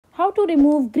How to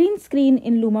remove green screen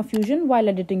in LumaFusion while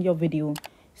editing your video.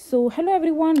 So hello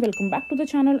everyone, welcome back to the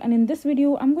channel, and in this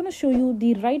video I'm going to show you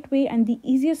the right way and the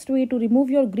easiest way to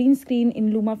remove your green screen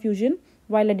in LumaFusion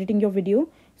while editing your video.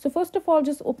 So first of all,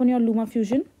 just open your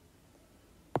LumaFusion,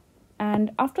 and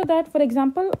after that, for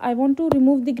example, I want to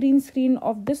remove the green screen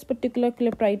of this particular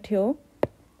clip right here.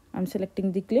 I'm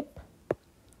selecting the clip.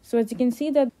 So as you can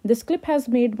see that this clip has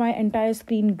made my entire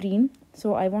screen green.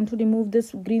 So I want to remove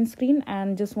this green screen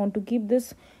and just want to keep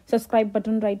this subscribe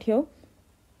button right here.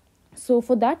 So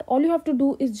for that, all you have to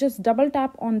do is just double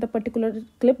tap on the particular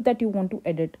clip that you want to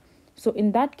edit. So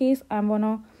in that case, I'm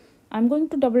going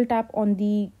to double tap on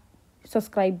the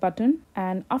subscribe button,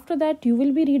 and after that you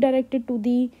will be redirected to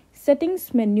the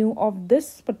settings menu of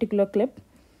this particular clip,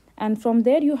 and from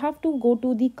there you have to go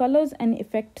to the colors and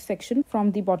effect section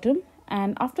from the bottom.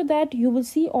 And after that, you will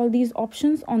see all these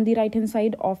options on the right hand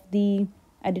side of the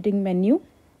editing menu.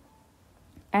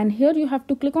 And here you have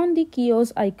to click on the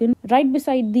keyers icon right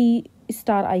beside the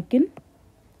star icon.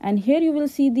 And here you will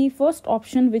see the first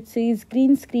option which says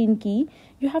green screen key.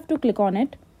 You have to click on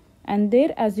it. And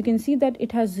there, as you can see, that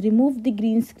it has removed the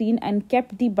green screen and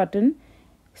kept the button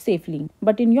safely.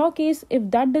 But in your case,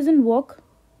 if that doesn't work,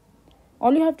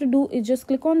 all you have to do is just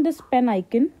click on this pen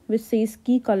icon which says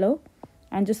key color,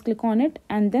 and just click on it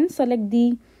and then select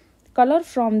the color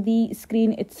from the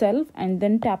screen itself and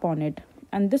then tap on it,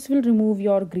 and this will remove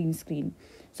your green screen.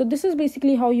 So this is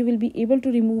basically how you will be able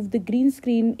to remove the green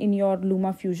screen in your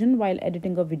LumaFusion while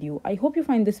editing a video. I hope you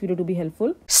find this video to be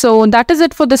helpful. So that is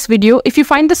it for this video. If you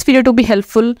find this video to be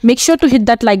helpful, make sure to hit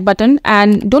that like button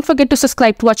and don't forget to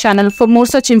subscribe to our channel for more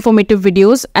such informative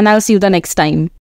videos, and I'll see you the next time.